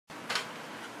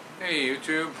Hey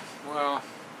YouTube, well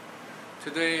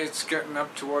today it's getting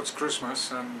up towards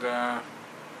Christmas and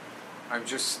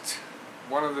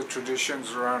one of the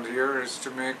traditions around here is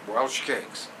to make Welsh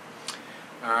cakes.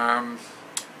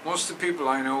 Most of the people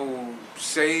I know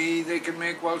say they can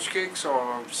make Welsh cakes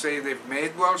or say they've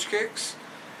made Welsh cakes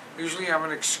usually have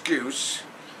an excuse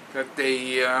that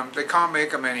they can't make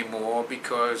them anymore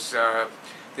because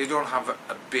they don't have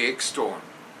a bake stone.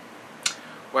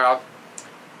 Well,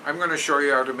 I'm going to show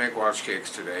you how to make Welsh cakes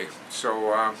today.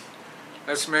 So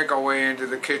let's make our way into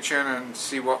the kitchen and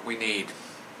see what we need.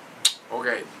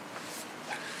 Okay.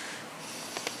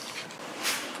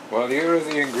 Well, here are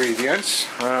the ingredients.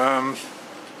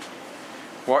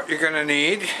 What you're going to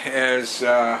need is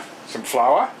some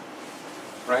flour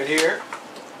right here,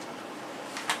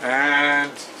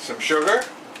 and some sugar,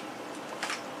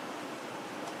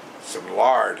 some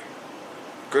lard,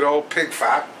 good old pig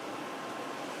fat,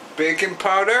 baking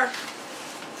powder,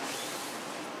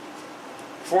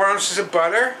 4 ounces of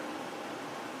butter,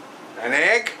 an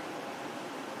egg,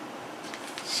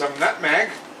 some nutmeg,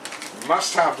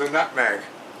 must have the nutmeg,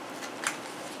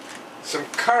 some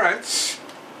currants,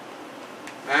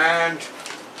 and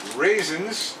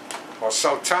raisins or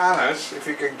sultanas if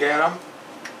you can get them,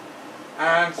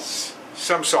 and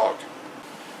some salt.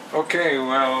 Okay,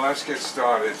 well, let's get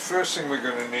started. First thing we're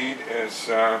going to need is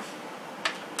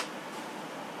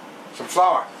some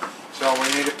flour. So we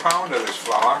need a pound of this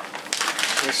flour.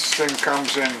 This thing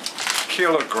comes in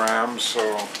kilograms,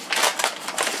 so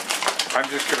I'm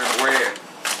just going to weigh it.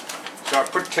 So I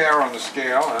put tare on the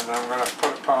scale and I'm going to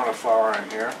put a pound of flour in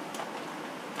here.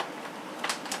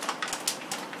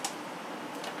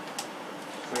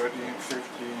 13,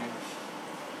 15.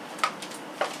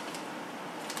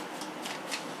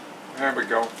 There we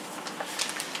go.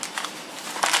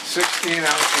 16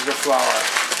 ounces of flour.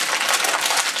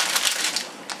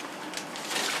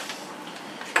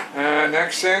 And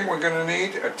next thing, we're going to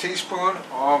need a teaspoon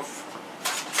of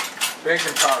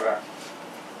baking powder.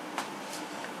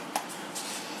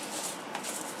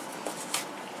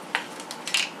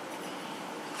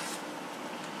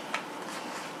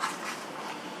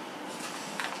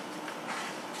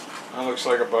 That looks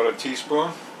like about a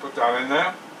teaspoon. Put that in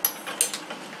there.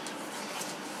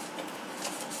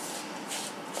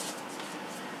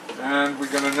 And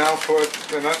we're going to now put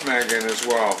the nutmeg in as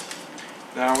well.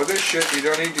 Now with this shit you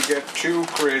don't need to get too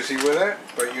crazy with it,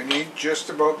 but you need just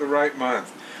about the right amount.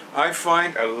 I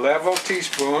find a level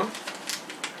teaspoon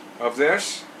of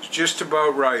this is just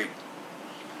about right.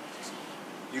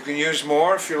 You can use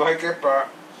more if you like it, but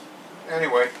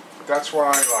anyway, that's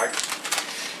what I like.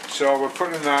 So we're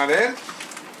putting that in,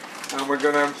 and we're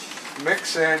going to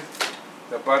mix in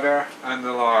the butter and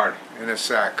the lard in a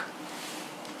sec.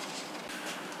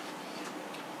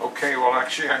 Okay, well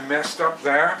actually I messed up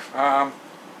there.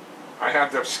 I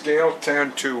had the scale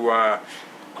turned to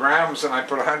grams and I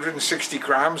put 160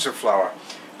 grams of flour.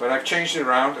 But I've changed it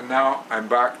around and now I'm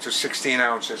back to 16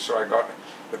 ounces, so I got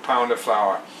the pound of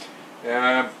flour.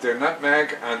 The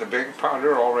nutmeg and the baking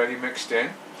powder are already mixed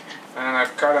in. And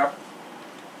I've cut up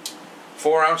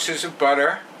 4 ounces of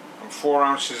butter and 4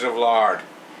 ounces of lard.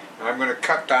 And I'm going to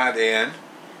cut that in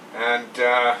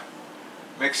and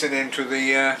mix it into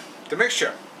the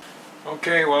mixture.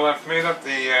 Okay, well I've made up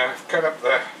cut up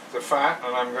the fat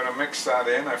and I'm going to mix that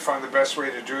in. I found the best way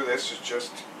to do this is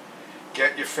just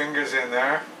get your fingers in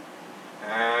there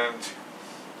and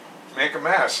make a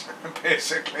mess.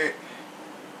 Basically,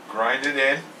 grind it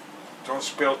in. Don't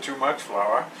spill too much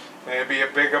flour. Maybe a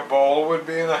bigger bowl would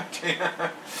be an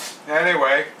idea.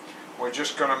 Anyway, we're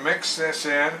just going to mix this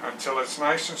in until it's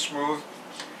nice and smooth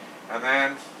and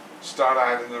then start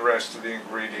adding the rest of the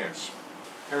ingredients.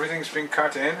 Everything's been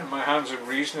cut in and my hands are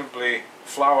reasonably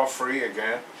flour free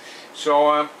again.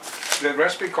 So the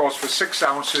recipe calls for 6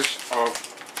 ounces of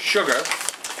sugar,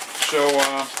 so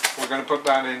we're going to put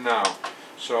that in now.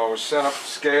 So we'll set up the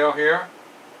scale here.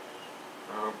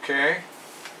 Okay.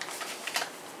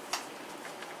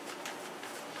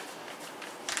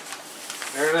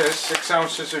 There it is, 6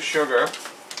 ounces of sugar.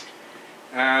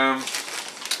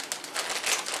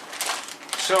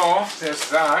 So there's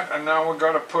that, and now we're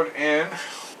going to put in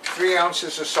 3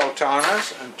 ounces of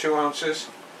sultanas and 2 ounces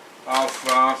of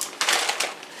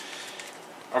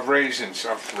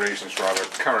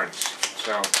currants.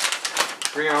 So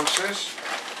 3 ounces.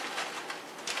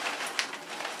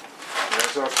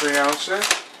 There's our 3 ounces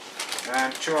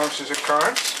and 2 ounces of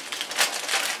currants.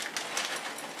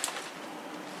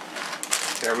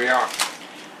 There we are.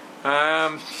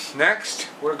 Next,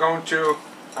 we're going to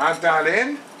add that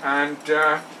in and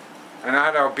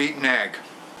add our beaten egg.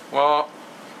 Well,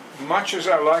 much as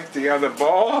I like the other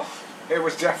bowl, it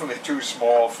was definitely too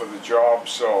small for the job,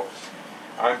 so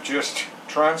I'm just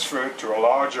transferred to a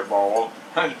larger bowl,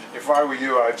 and if I were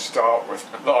you I'd start with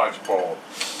a large bowl.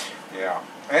 Yeah.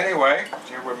 Anyway,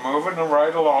 we're moving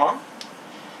right along,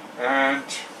 and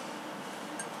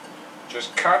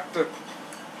just cut the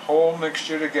whole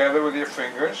mixture together with your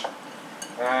fingers,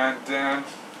 and then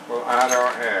we'll add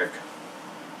our egg.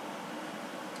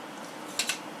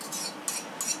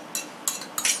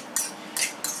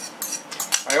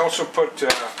 I also put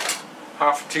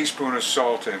half a teaspoon of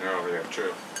salt in earlier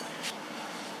too.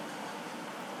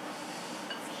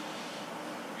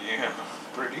 Yeah,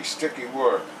 pretty sticky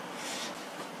work.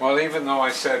 Well, even though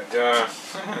I said that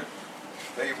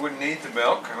you wouldn't need the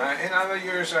milk, and in other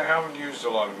years I haven't used a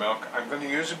lot of milk, I'm going to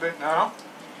use a bit now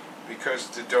because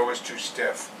the dough is too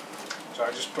stiff. So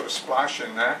I just put a splash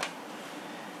in there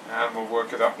and we'll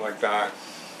work it up like that.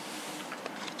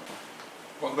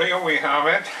 Well, there we have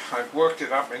it. I've worked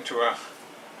it up into a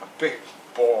big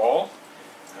ball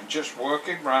and just work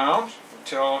it round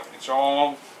until it's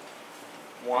all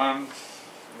one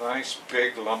nice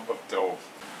big lump of dough.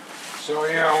 So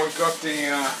yeah, we've got the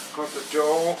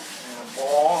dough in a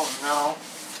ball, and now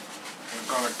we're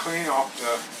going to clean off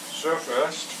the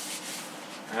surface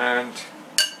and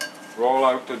roll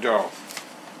out the dough.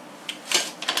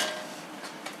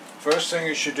 First thing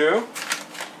you should do,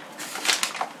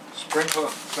 sprinkle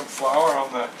some flour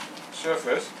on the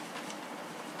surface.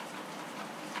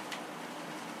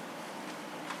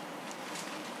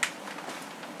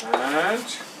 And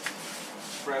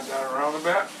spread that around a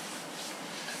bit.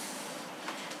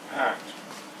 And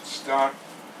start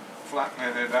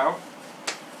flattening it out.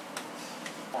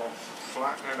 We'll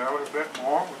flatten it out a bit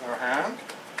more with our hand.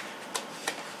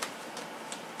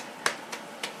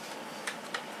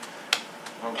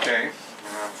 Okay,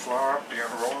 flour up your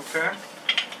rolling pin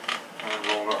and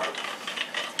roll it out.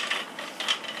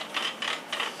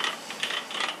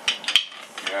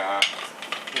 Yeah,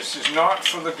 this is not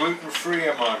for the gluten-free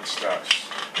amongst us.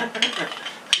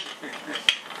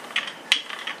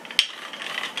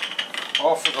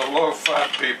 All for the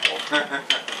low-fat people.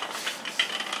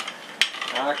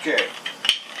 Okay,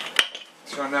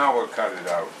 so now we'll cut it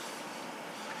out.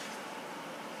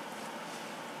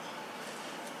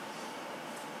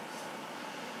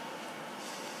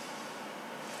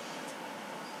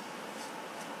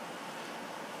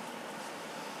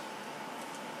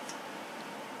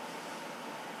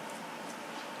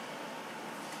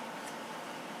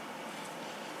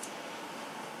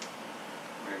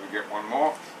 Maybe get one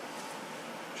more.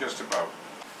 Just about.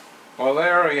 Well,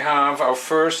 there we have our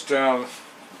first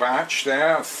batch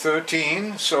there,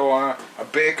 13, so a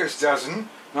baker's dozen.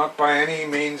 Not by any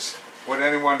means would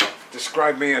anyone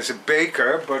describe me as a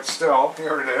baker, but still,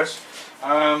 here it is.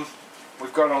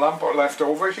 We've got a lump left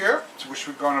over here, which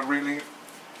we're going to really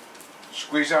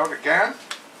squeeze out again.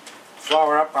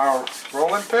 Flour up our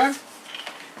rolling pin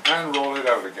and roll it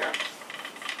out again.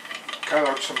 Cut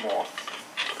out some more.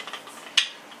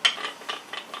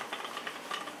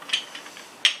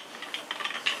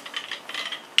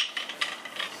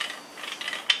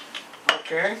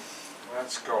 Okay,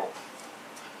 let's go.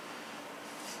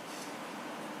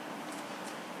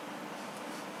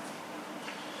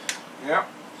 Yep,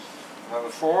 another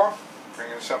 4,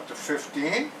 bringing us up to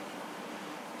 15.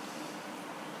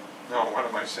 No, what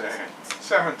am I saying?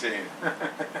 17.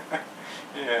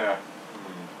 Yeah.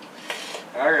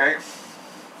 Okay.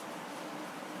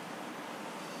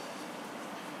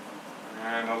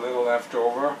 And a little left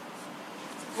over.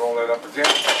 Roll it up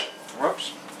again.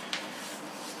 Whoops.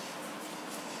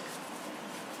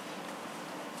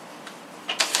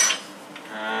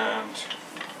 And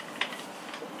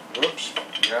whoops,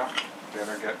 yeah,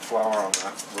 better get flour on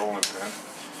that rolling pin.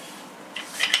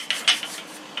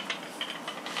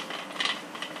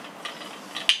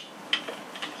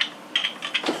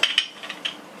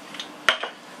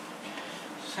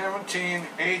 $17,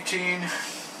 $18,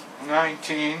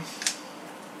 $19.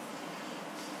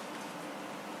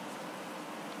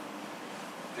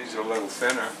 These are a little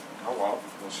thinner. Oh well,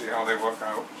 we'll see how they work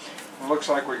out. It looks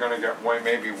like we're going to get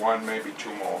maybe 1, maybe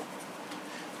 2 more.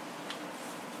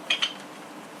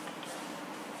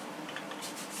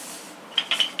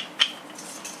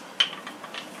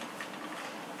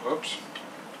 Oops.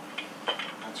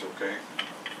 That's okay.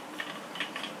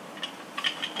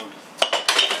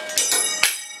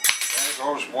 There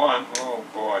goes 1. Oh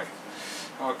boy.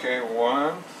 Okay,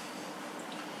 1.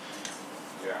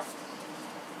 Yeah.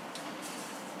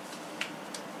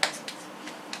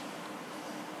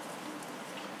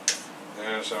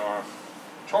 There's our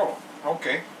total.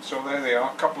 Okay, so there they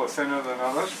are. A couple of thinner than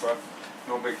others, but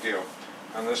no big deal.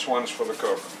 And this one's for the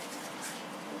cook.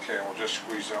 Okay, we'll just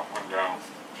squeeze that one down.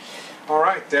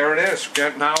 Alright, there it is.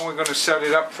 Now we're going to set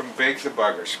it up and bake the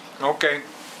buggers. Okay.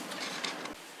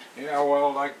 Yeah,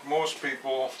 well, like most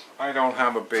people, I don't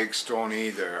have a bake stone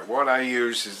either. What I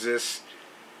use is this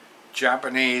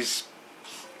Japanese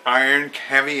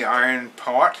heavy iron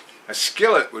pot. A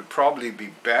skillet would probably be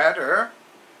better,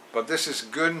 but this is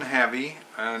good and heavy,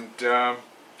 and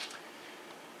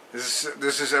this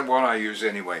is what I use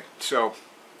anyway. So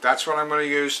that's what I'm going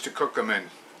to use to cook them in.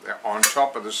 They're on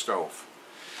top of the stove.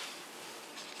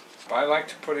 I like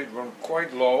to put it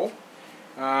quite low.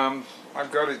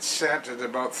 I've got it set at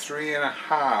about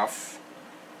 3.5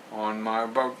 on my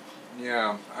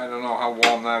yeah, I don't know how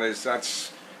warm that is.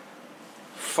 That's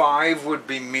 5 would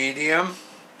be medium,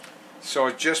 so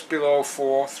just below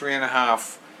 4,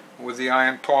 3.5 with the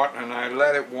iron pot, and I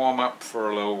let it warm up for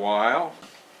a little while.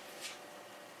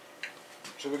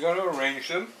 So we're going to arrange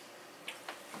them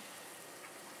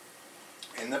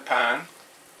in the pan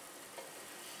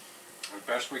as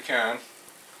best we can.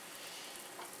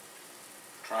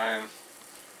 Try and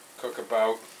cook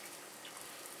about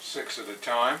 6 at a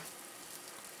time.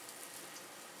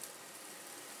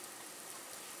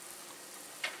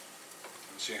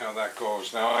 See how that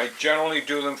goes. Now I generally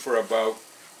do them for about,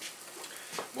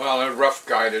 well, a rough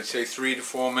guide, I'd say 3 to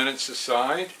 4 minutes a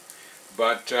side,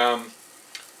 but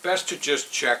best to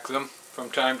just check them from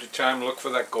time to time, look for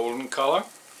that golden color.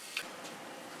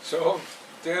 So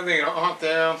there they are.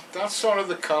 That's sort of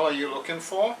the color you're looking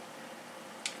for.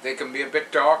 They can be a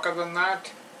bit darker than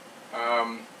that.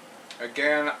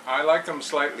 Again, I like them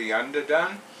slightly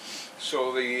underdone,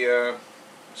 so that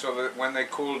when they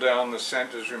cool down the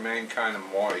centers remain kind of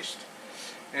moist.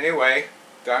 Anyway,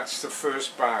 that's the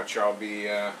first batch. I'll be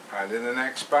adding the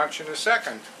next batch in a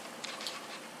second.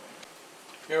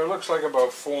 Here it looks like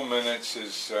about 4 minutes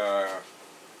is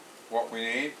what we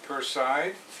need per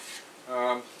side.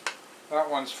 That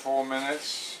one's 4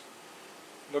 minutes.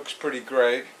 Looks pretty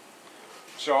great.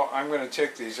 So I'm going to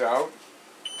take these out.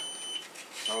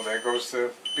 Oh, there goes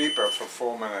the beeper for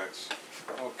 4 minutes.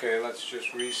 Okay, let's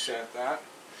just reset that.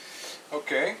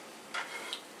 Okay.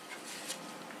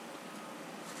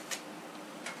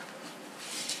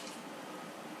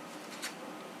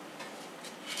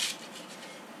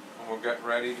 And we'll get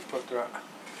ready to put the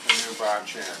new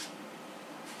batch in.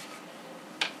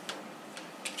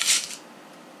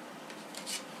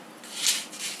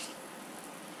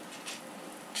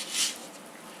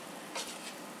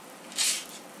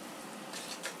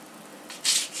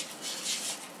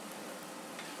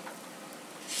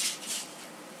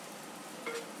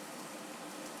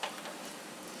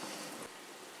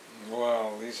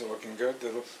 Well, these are looking good.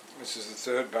 This is the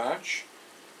third batch.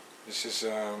 This is,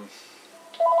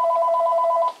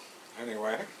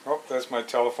 anyway, oh, there's my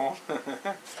telephone.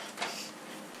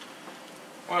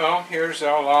 Well, here's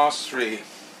our last 3.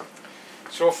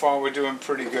 So far we're doing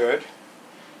pretty good.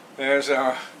 There's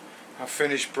our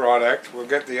finished product. We'll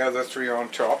get the other 3 on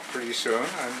top pretty soon,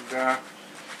 and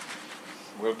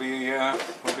we'll be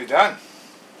done.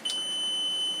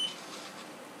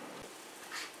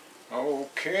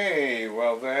 Okay,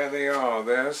 well there they are.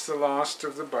 There's the last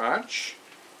of the batch.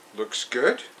 Looks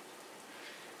good.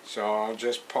 So I'll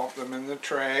just pop them in the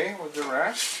tray with the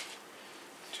rest.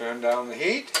 Turn down the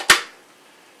heat.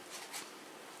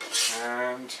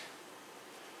 And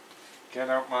get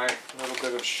out my little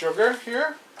bit of sugar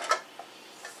here.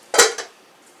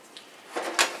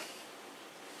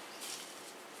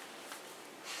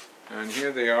 And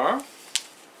here they are.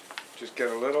 Just get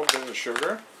a little bit of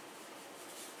sugar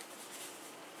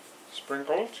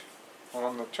sprinkled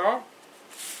on the top.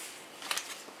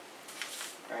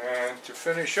 And to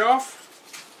finish off,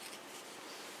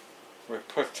 we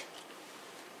put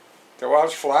the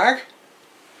Welsh flag,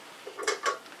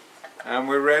 and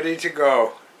we're ready to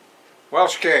go.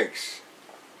 Welsh cakes.